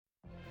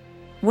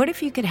What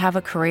if you could have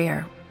a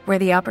career where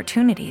the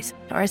opportunities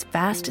are as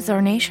vast as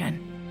our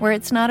nation, where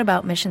it's not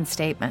about mission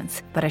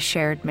statements, but a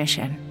shared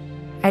mission?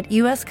 At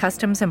U.S.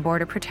 Customs and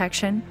Border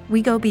Protection,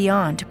 we go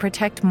beyond to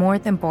protect more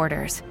than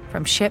borders.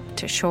 From ship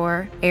to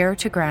shore, air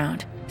to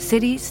ground,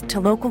 cities to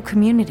local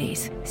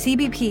communities,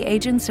 CBP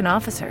agents and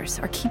officers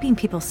are keeping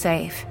people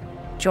safe.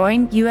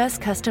 Join U.S.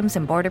 Customs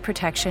and Border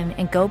Protection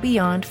and go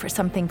beyond for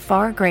something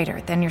far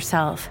greater than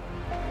yourself.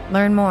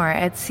 Learn more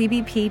at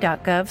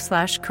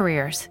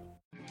cbp.gov/careers.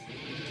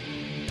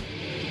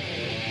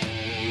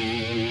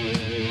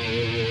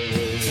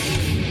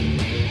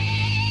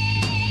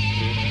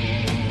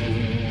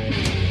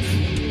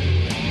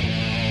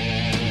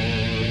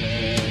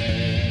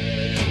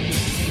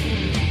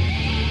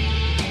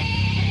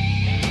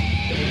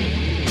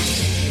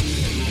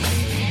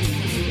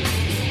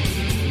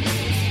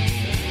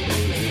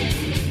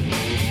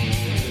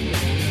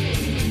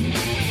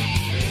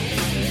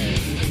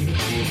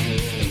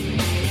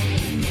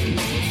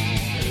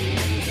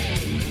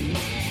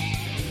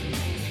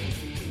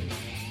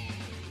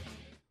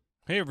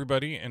 Hey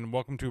everybody, and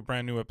welcome to a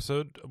brand new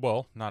episode.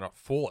 Well, not a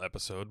full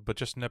episode, but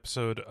just an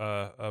episode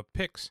of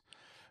picks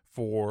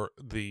for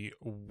the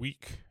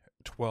week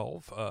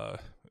 12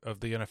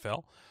 of the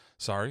NFL.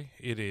 Sorry,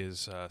 it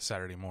is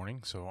Saturday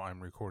morning, so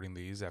I'm recording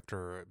these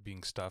after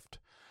being stuffed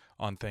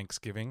on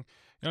Thanksgiving.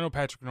 I know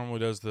Patrick normally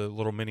does the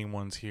little mini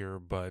ones here,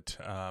 but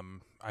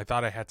I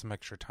thought I had some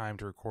extra time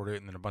to record it,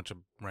 and then a bunch of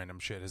random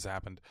shit has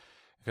happened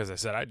because I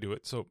said I'd do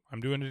it, so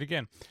I'm doing it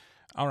again.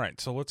 All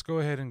right, so let's go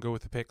ahead and go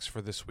with the picks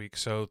for this week.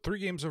 So 3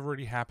 games have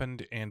already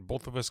happened, and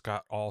both of us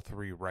got all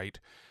 3 right.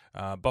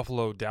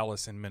 Buffalo,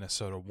 Dallas, and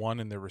Minnesota won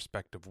in their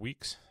respective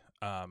weeks.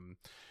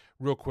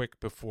 Real quick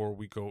before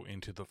we go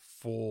into the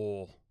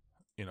full,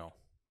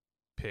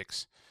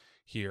 picks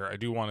here, I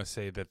do want to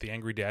say that the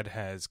Angry Dad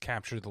has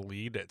captured the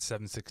lead at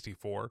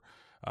 764.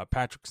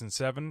 Patrick's in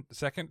second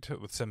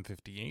with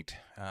 758.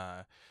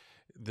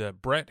 The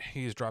Brett,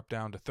 he's dropped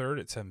down to third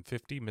at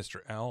 750. Mr.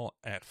 L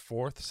at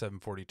fourth,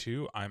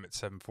 742. I'm at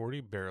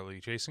 740,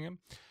 barely chasing him.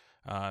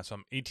 So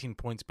I'm 18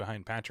 points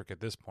behind Patrick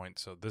at this point,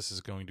 so this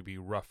is going to be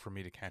rough for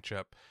me to catch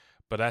up.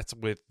 But that's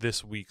with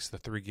this week's, the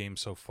 3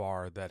 games so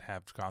far that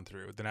have gone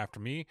through. Then after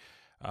me,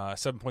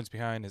 7 points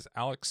behind is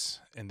Alex,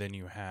 and then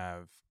you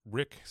have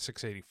Rick,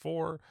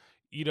 684,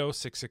 Ito,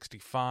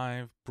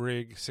 665,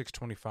 Brig,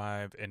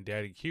 625, and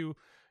Daddy Q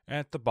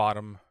at the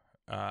bottom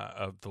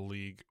of the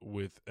league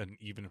with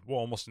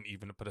almost an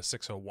even, but a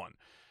 601.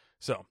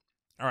 So,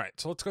 all right,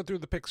 so let's go through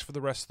the picks for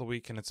the rest of the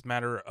week, and it's a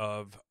matter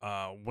of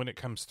when it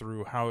comes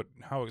through, how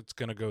it's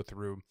going to go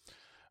through.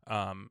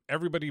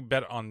 Everybody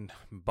bet on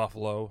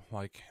Buffalo,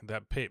 like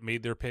that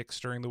made their picks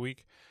during the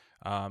week.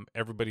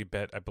 Everybody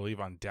bet, I believe,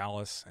 on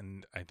Dallas,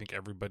 and I think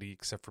everybody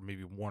except for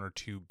maybe 1 or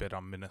 2 bet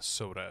on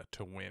Minnesota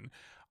to win.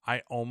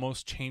 I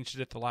almost changed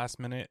it at the last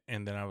minute,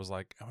 and then I was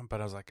like,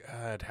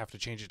 I'd have to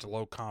change it to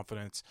low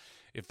confidence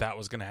if that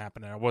was going to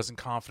happen. And I wasn't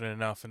confident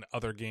enough in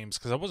other games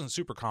because I wasn't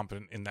super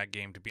confident in that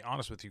game, to be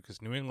honest with you,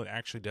 because New England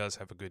actually does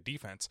have a good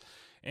defense.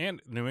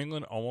 And New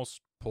England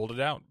almost pulled it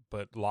out,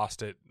 but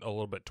lost it a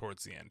little bit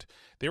towards the end.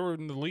 They were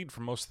in the lead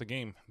for most of the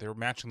game. They were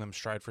matching them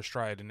stride for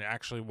stride, and it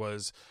actually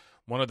was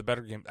one of the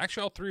better games.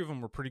 Actually, all 3 of them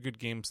were pretty good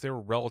games. They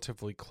were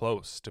relatively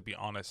close, to be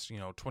honest.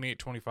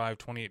 28-25,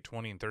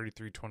 28-20, and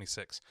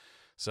 33-26.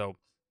 So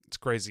it's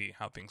crazy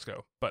how things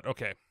go. But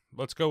okay,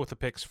 let's go with the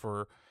picks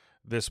for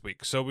this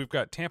week. So we've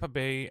got Tampa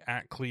Bay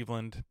at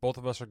Cleveland. Both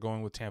of us are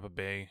going with Tampa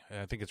Bay.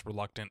 I think it's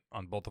reluctant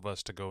on both of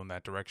us to go in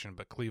that direction,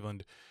 but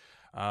Cleveland,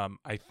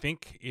 I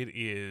think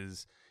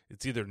it's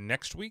either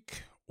next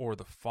week or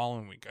the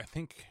following week. I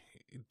think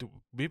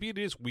maybe it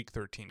is week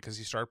 13 because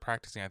he started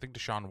practicing. I think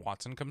Deshaun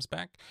Watson comes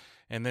back,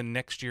 and then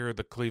next year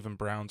the Cleveland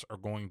Browns are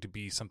going to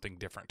be something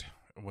different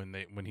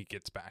when he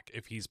gets back,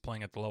 if he's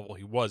playing at the level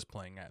he was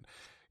playing at.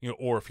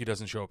 Or if he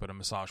doesn't show up at a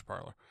massage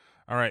parlor.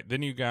 All right,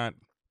 then you got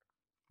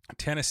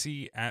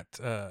Cincinnati at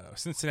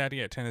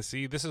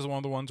Tennessee. This is one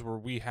of the ones where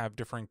we have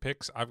differing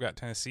picks. I've got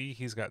Tennessee.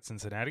 He's got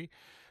Cincinnati.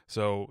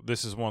 So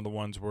this is one of the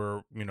ones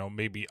where,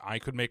 maybe I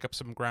could make up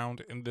some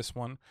ground in this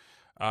one.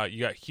 You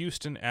got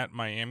Houston at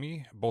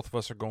Miami. Both of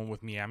us are going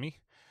with Miami.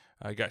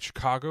 You got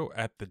Chicago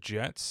at the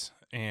Jets,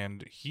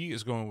 and he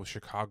is going with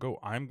Chicago.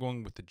 I'm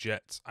going with the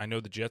Jets. I know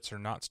the Jets are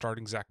not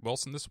starting Zach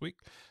Wilson this week.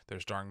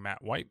 They're starting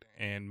Matt White,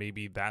 and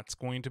maybe that's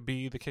going to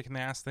be the kick in the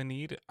ass they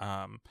need.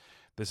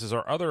 This is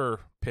our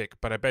other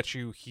pick, but I bet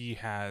you he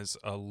has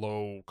a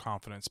low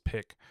confidence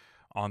pick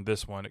on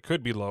this one. It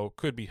could be low,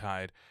 could be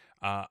high.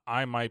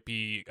 I might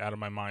be out of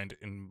my mind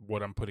in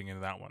what I'm putting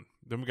into that one.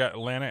 Then we got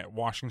Atlanta at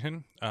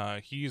Washington.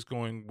 He's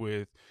going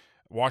with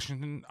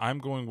Washington. I'm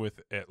going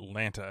with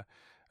Atlanta.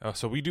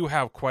 So we do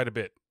have quite a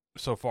bit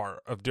so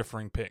far of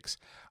differing picks.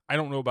 I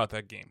don't know about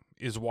that game.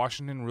 Is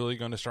Washington really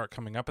going to start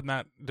coming up in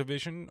that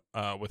division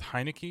with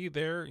Heineke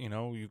there? You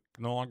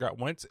no longer got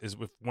Wentz. Is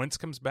if Wentz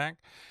comes back,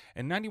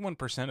 and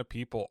 91% of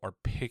people are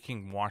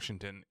picking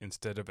Washington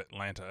instead of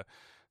Atlanta.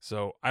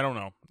 So I don't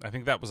know. I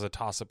think that was a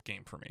toss-up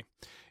game for me.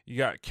 You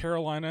got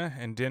Carolina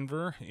and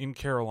Denver in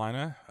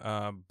Carolina.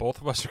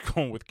 Both of us are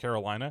going with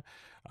Carolina.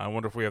 I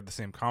wonder if we have the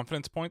same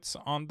confidence points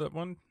on that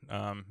one,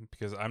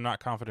 because I'm not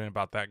confident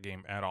about that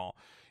game at all.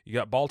 You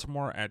got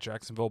Baltimore at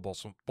Jacksonville.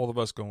 Both of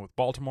us going with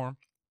Baltimore.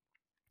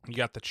 You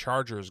got the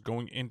Chargers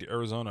going into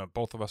Arizona.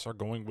 Both of us are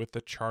going with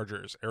the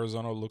Chargers.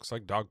 Arizona looks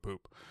like dog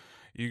poop.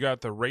 You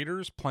got the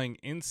Raiders playing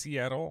in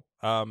Seattle.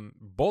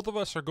 Both of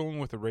us are going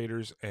with the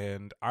Raiders,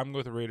 and I'm going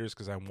with the Raiders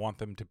because I want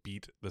them to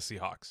beat the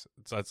Seahawks.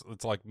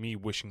 It's like me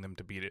wishing them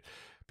to beat it,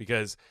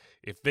 because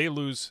if they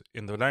lose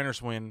and the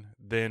Niners win,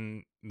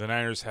 then the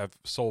Niners have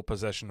sole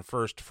possession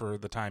first for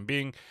the time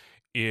being.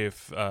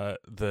 If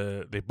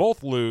they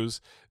both lose,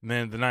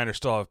 then the Niners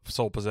still have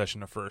sole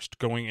possession of first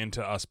going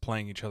into us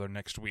playing each other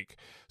next week.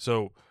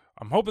 So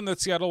I'm hoping that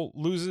Seattle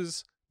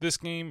loses this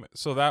game,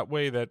 so that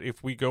way that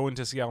if we go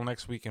into Seattle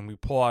next week and we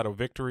pull out a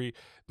victory,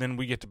 then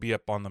we get to be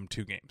up on them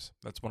 2 games.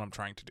 That's what I'm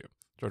trying to do.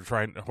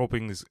 So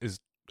hoping this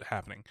is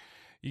happening.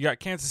 You got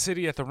Kansas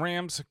City at the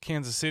Rams,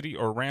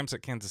 Rams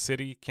at Kansas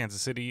City.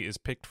 Kansas City is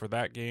picked for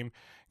that game.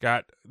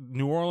 Got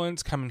New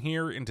Orleans coming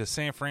here into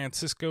San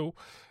Francisco.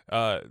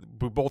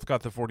 We both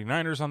got the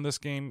 49ers on this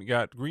game. You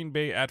got Green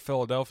Bay at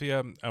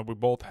Philadelphia. We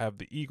both have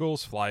the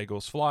Eagles. Fly,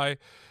 Eagles, fly.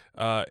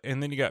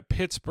 And then you got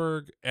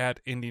Pittsburgh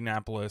at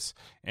Indianapolis,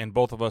 and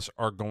both of us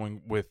are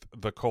going with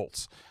the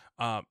Colts.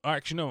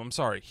 Actually, no, I'm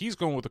sorry. He's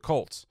going with the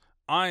Colts.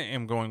 I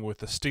am going with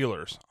the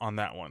Steelers on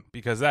that one,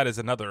 because that is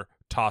another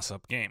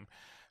toss-up game.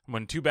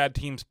 When 2 bad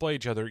teams play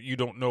each other, you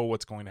don't know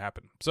what's going to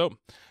happen. So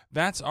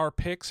that's our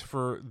picks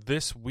for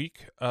this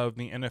week of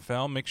the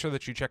NFL. Make sure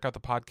that you check out the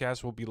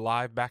podcast. We'll be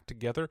live back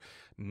together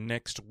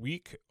next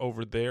week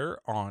over there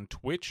on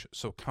Twitch.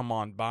 So come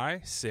on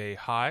by, say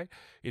hi,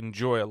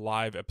 enjoy a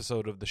live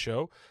episode of the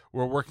show.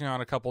 We're working on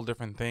a couple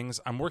different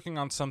things. I'm working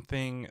on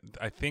something,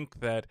 I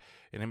think that,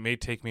 and it may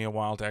take me a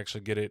while to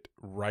actually get it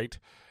right,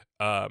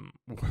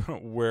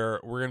 where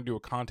we're going to do a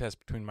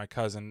contest between my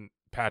cousin,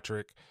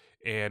 Patrick,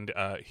 and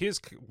his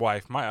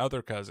wife, my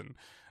other cousin,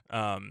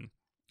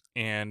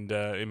 and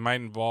it might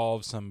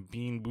involve some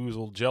Bean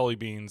Boozled jelly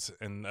beans,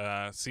 and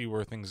see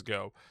where things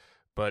go.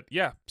 But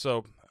yeah,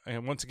 so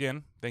and once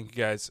again, thank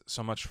you guys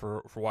so much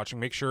for watching.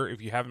 Make sure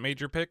if you haven't made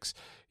your picks,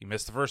 you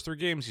missed the first 3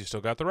 games, you still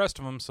got the rest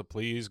of them, so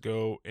please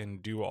go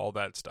and do all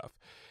that stuff.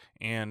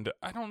 And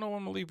I don't know what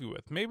I'm going to leave you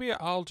with. Maybe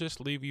I'll just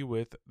leave you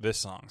with this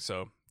song.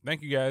 So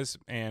thank you guys,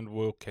 and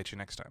we'll catch you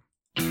next time.